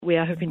we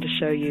are hoping to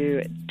show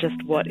you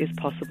just what is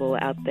possible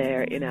out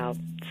there in our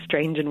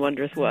strange and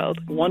wondrous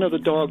world. One of the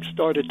dogs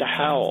started to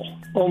howl.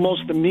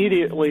 Almost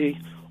immediately,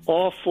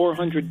 all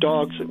 400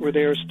 dogs that were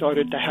there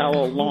started to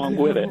howl along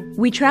with it.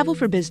 We travel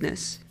for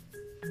business.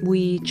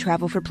 We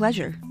travel for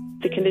pleasure.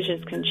 The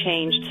conditions can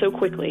change so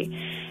quickly,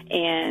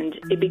 and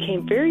it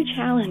became very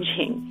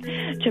challenging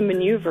to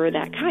maneuver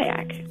that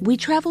kayak. We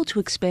travel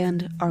to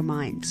expand our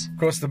minds. Of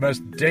course, the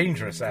most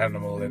dangerous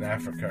animal in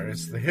Africa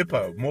is the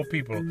hippo. More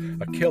people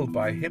are killed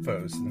by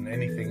hippos than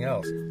anything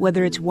else.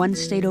 Whether it's one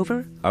state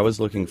over. I was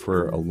looking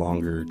for a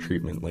longer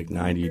treatment, like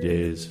 90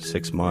 days,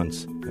 6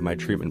 months, and my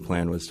treatment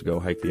plan was to go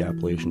hike the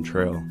Appalachian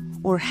Trail.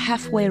 Or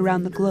halfway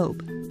around the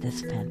globe.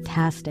 This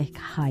fantastic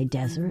high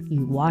desert.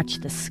 You watch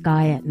the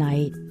sky at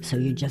night, so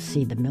you just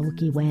see the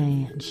Milky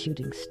Way and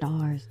shooting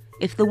stars.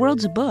 If the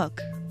world's a book,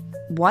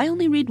 why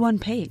only read one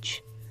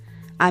page?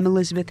 I'm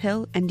Elizabeth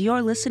Hill, and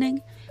you're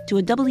listening to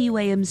a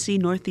WAMC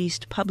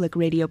Northeast public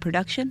radio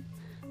production.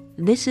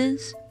 This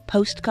is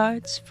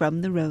Postcards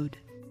from the Road.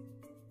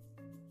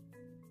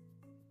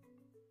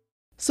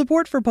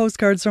 Support for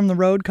Postcards from the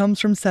Road comes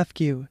from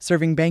CEFCU,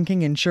 serving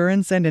banking,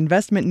 insurance, and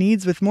investment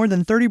needs with more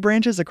than 30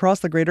 branches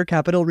across the Greater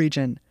Capital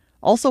Region.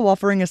 Also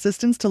offering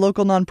assistance to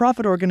local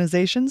nonprofit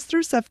organizations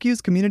through CEFCU's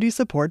Community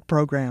Support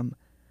Program.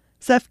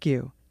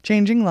 CEFCU,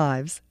 changing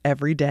lives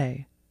every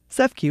day.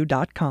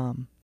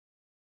 CEFCU.com.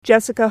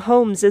 Jessica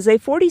Holmes is a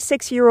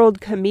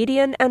 46-year-old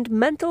comedian and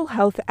mental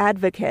health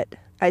advocate.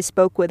 I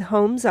spoke with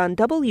Holmes on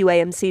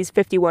WAMC's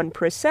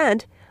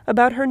 51%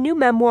 about her new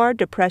memoir,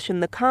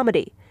 Depression the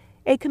Comedy,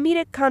 a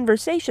comedic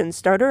conversation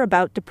starter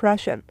about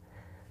depression.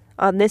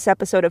 On this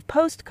episode of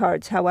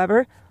Postcards,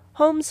 however,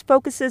 Holmes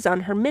focuses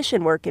on her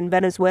mission work in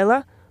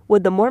Venezuela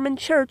with the Mormon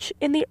Church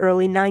in the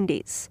early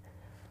 90s.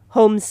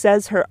 Holmes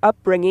says her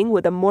upbringing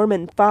with a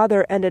Mormon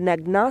father and an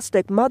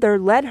agnostic mother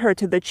led her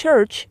to the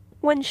church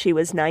when she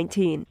was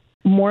 19.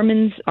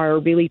 Mormons are a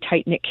really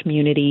tight-knit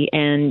community,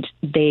 and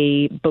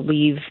they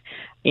believe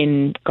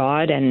in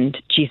God and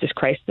Jesus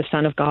Christ, the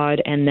Son of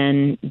God, and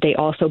then they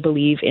also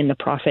believe in the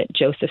prophet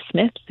Joseph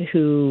Smith,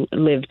 who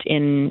lived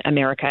in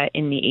America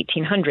in the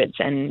 1800s,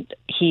 and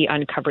he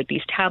uncovered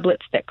these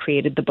tablets that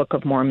created the Book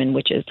of Mormon,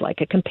 which is like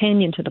a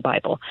companion to the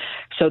Bible.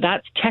 So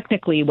that's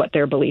technically what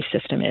their belief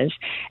system is.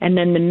 And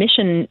then the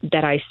mission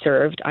that I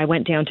served, I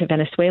went down to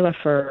Venezuela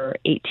for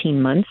 18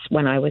 months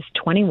when I was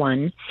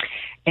 21,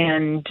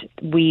 and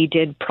we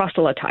did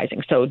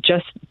proselytizing, so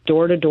just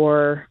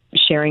door-to-door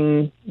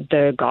sharing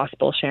the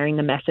gospel, sharing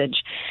the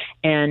message,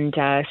 and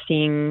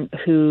seeing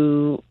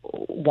who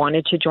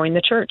wanted to join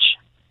the church.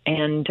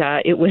 And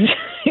it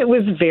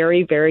was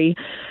very, very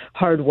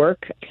hard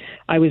work.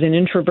 I was an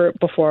introvert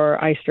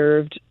before I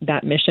served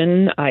that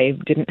mission. I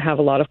didn't have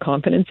a lot of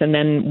confidence. And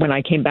then when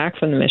I came back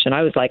from the mission,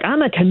 I was like,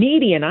 I'm a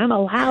comedian. I'm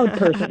a loud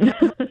person.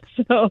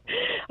 So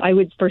I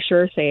would for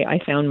sure say I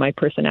found my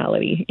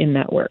personality in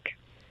that work.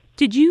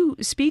 Did you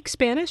speak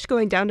Spanish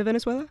going down to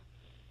Venezuela?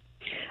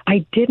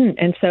 I didn't.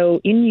 And so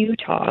in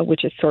Utah,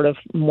 which is sort of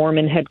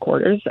Mormon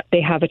headquarters,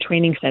 they have a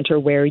training center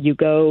where you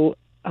go,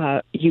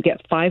 you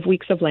get 5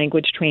 weeks of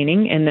language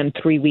training and then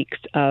 3 weeks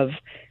of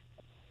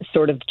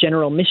sort of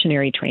general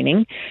missionary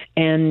training.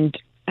 And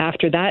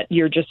after that,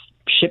 you're just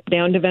shipped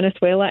down to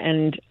Venezuela.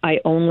 And I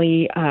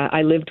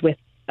lived with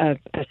a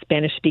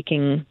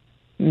Spanish-speaking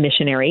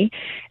missionary.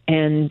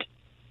 And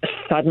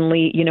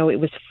suddenly, it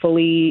was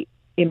fully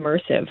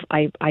immersive.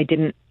 I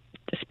didn't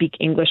speak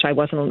English. I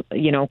wasn't,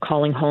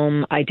 calling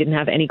home. I didn't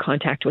have any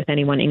contact with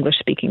anyone English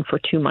speaking for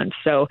 2 months.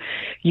 So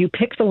you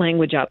pick the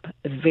language up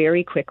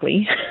very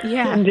quickly.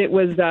 Yeah. And it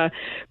was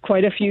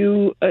quite a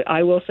few,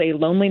 I will say,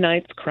 lonely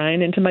nights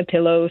crying into my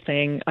pillow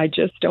saying, I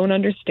just don't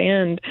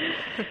understand.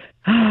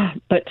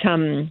 But,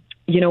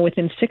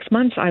 within 6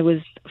 months I was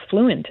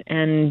fluent,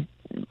 and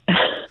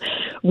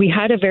we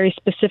had a very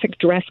specific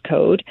dress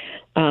code.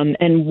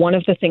 And one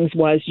of the things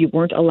was you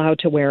weren't allowed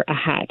to wear a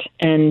hat.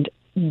 And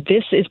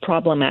this is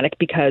problematic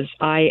because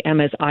I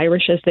am as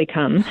Irish as they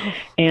come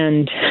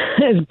and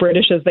as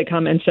British as they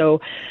come. And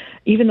so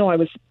even though I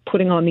was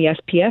putting on the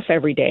SPF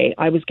every day,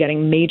 I was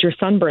getting major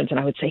sunburns. And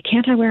I would say,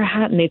 can't I wear a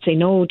hat? And they'd say,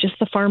 no, just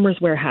the farmers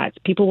wear hats.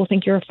 People will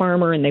think you're a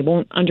farmer and they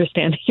won't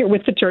understand you're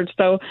with the church.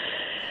 So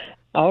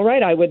all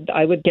right, I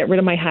would get rid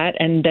of my hat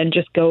and then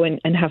just go and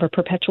have a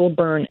perpetual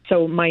burn.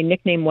 So my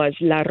nickname was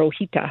La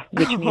Rojita,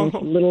 which means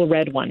little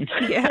red one.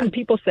 Yeah. And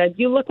people said,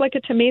 you look like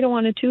a tomato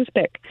on a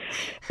toothpick.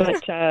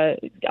 But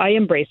I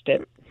embraced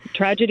it.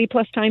 Tragedy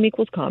plus time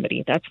equals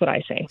comedy. That's what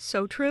I say.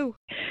 So true.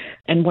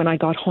 And when I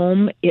got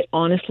home, it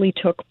honestly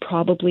took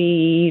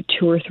probably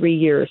 2 or 3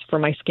 years for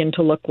my skin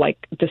to look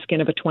like the skin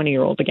of a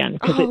 20-year-old again.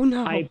 Because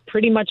I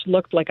pretty much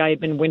looked like I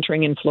had been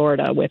wintering in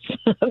Florida with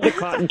the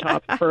cotton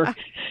top for,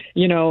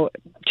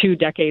 2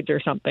 decades or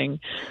something.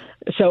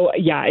 So,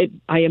 yeah,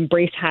 I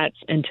embrace hats.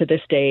 And to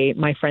this day,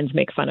 my friends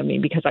make fun of me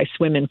because I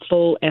swim in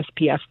full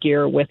SPF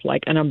gear with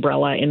like an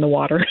umbrella in the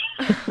water,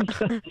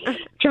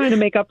 trying to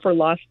make up for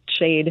lost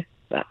shade.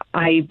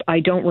 I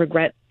don't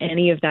regret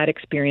any of that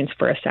experience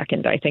for a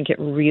second. I think it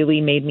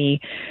really made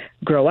me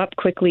grow up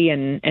quickly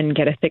and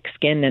get a thick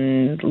skin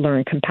and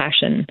learn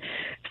compassion.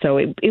 So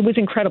it was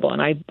incredible,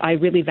 and I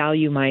really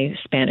value my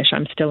Spanish.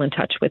 I'm still in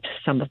touch with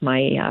some of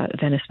my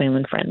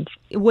Venezuelan friends.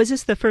 Was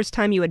this the first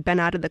time you had been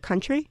out of the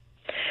country?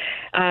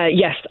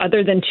 Yes,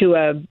 other than to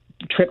a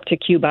trip to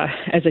Cuba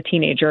as a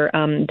teenager.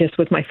 This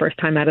was my first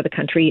time out of the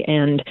country,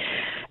 and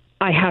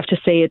I have to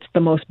say it's the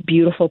most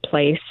beautiful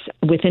place.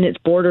 Within its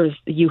borders,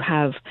 you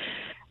have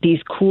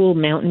these cool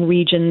mountain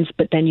regions,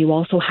 but then you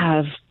also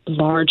have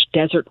large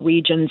desert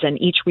regions,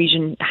 and each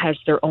region has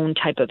their own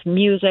type of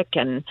music,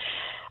 and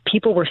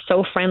people were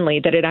so friendly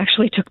that it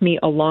actually took me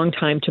a long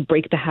time to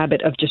break the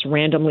habit of just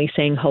randomly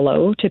saying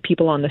hello to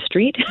people on the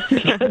street.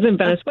 Because in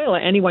Venezuela,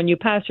 anyone you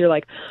pass, you're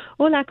like,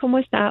 hola,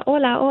 ¿cómo está?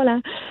 Hola,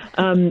 hola.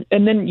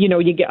 And then,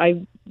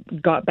 I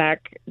got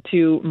back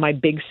to my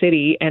big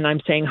city and I'm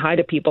saying hi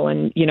to people,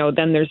 and,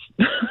 then there's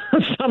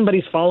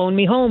somebody's following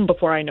me home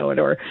before I know it,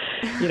 or,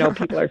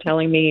 people are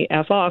telling me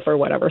F off or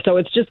whatever. So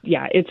it's just,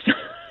 it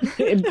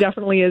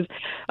definitely is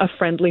a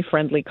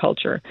friendly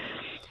culture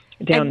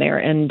down there,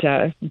 and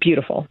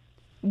beautiful.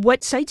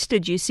 What sights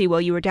did you see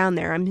while you were down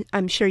there?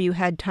 I'm sure you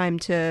had time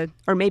to,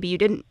 or maybe you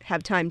didn't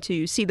have time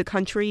to see the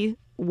country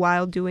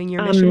while doing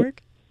your mission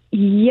work?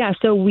 Yeah,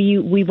 so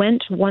we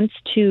went once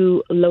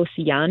to Los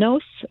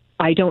Llanos.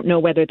 I don't know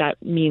whether that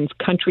means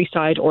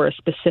countryside or a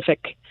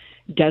specific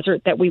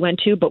desert that we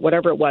went to, but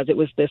whatever it was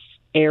this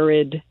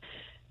arid,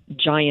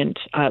 giant,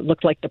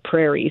 looked like the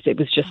prairies. It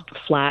was just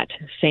flat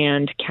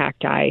sand,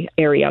 cacti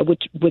area,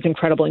 which was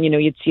incredible. And,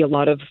 you'd see a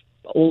lot of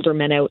older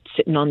men out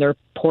sitting on their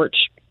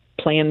porch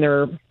playing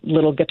their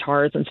little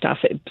guitars and stuff.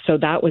 So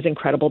that was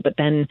incredible. But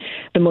then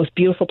the most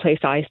beautiful place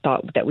I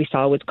thought that we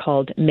saw was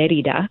called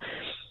Merida,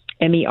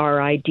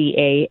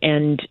 Merida,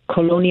 and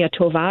Colonia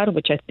Tovar,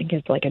 which I think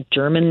is like a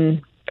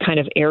German kind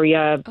of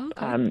area,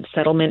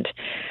 settlement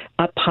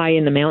up high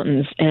in the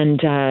mountains, and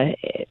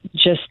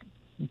just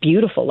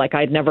beautiful. Like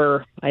I'd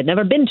never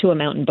been to a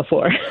mountain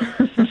before.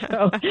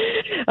 So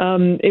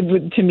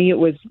to me, it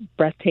was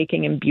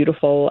breathtaking and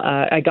beautiful.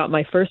 I got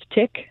my first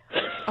tick.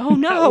 Oh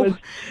no!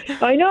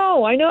 I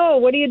know.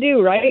 What do you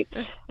do, right?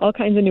 All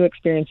kinds of new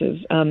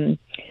experiences. And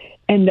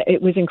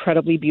it was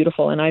incredibly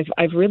beautiful. And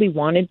I've really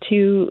wanted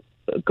to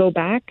go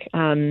back,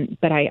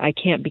 but I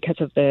can't because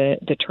of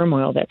the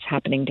turmoil that's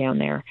happening down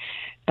there.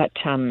 But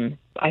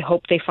I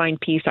hope they find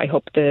peace. I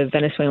hope the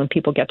Venezuelan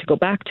people get to go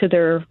back to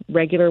their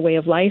regular way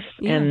of life,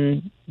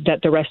 and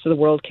that the rest of the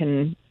world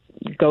can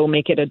go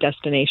make it a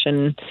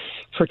destination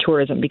for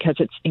tourism, because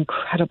it's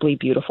incredibly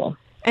beautiful.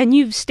 And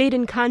you've stayed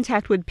in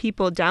contact with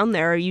people down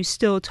there. Are you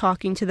still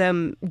talking to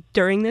them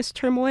during this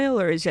turmoil,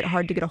 or is it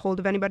hard to get a hold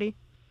of anybody?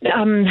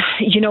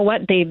 You know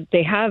what?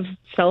 They have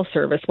cell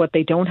service. What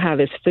they don't have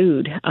is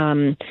food.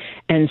 And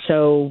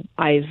so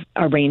I've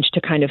arranged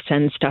to kind of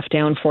send stuff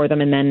down for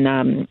them. And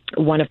then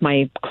one of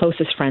my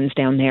closest friends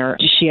down there,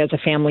 she has a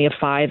family of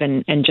 5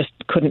 and just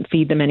couldn't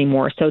feed them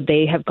anymore. So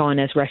they have gone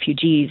as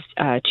refugees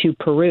to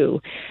Peru.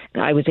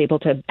 I was able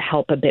to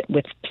help a bit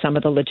with some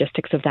of the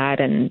logistics of that.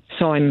 And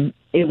so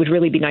it would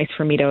really be nice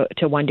for me to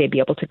one day be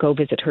able to go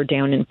visit her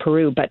down in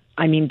Peru. But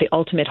I mean, the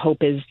ultimate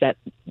hope is that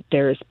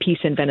there's peace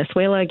in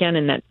Venezuela again,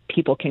 and that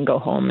people can go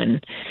home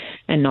and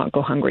not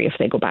go hungry if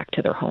they go back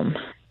to their home.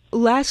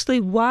 Lastly,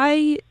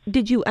 why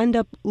did you end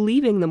up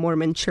leaving the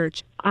Mormon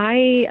Church?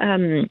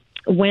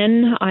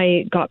 When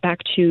I got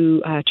back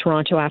to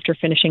Toronto after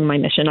finishing my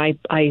mission,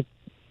 I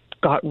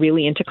got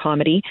really into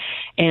comedy,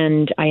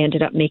 and I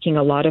ended up making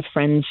a lot of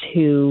friends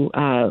who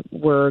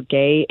were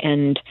gay,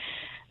 and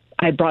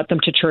I brought them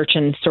to church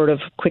and sort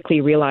of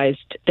quickly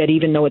realized that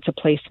even though it's a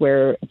place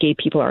where gay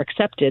people are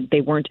accepted,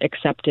 they weren't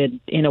accepted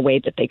in a way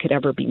that they could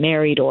ever be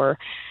married or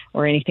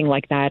anything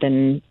like that.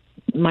 And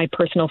my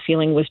personal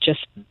feeling was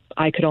just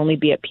I could only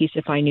be at peace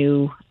if I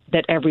knew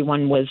that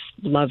everyone was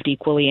loved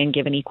equally and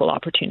given equal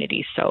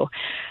opportunities. So,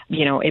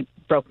 it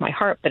broke my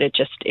heart, but it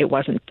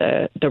wasn't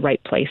the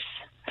right place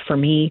for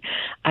me.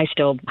 I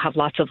still have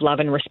lots of love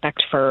and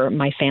respect for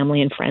my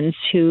family and friends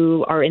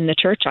who are in the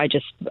church.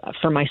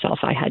 For myself,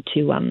 I had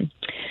to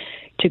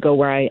go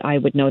where I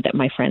would know that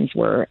my friends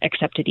were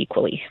accepted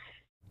equally.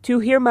 To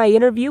hear my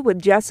interview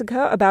with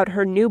Jessica about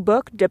her new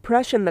book,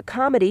 Depression the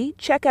Comedy,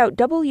 check out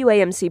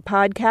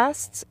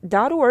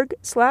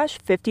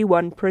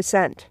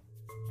WAMCpodcasts.org/51%.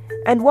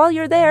 And while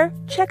you're there,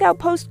 check out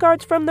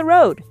Postcards from the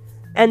Road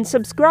and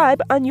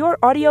subscribe on your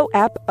audio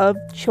app of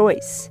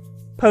choice.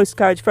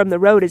 Postcards from the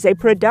Road is a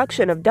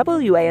production of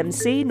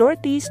WAMC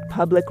Northeast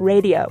Public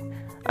Radio.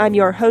 I'm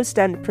your host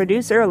and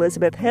producer,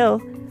 Elizabeth Hill.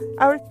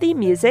 Our theme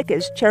music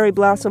is Cherry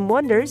Blossom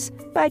Wonders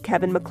by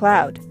Kevin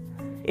MacLeod.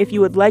 If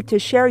you would like to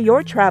share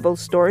your travel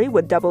story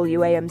with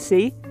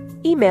WAMC,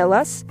 email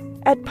us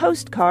at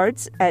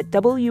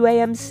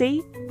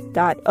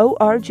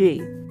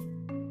postcards@wamc.org.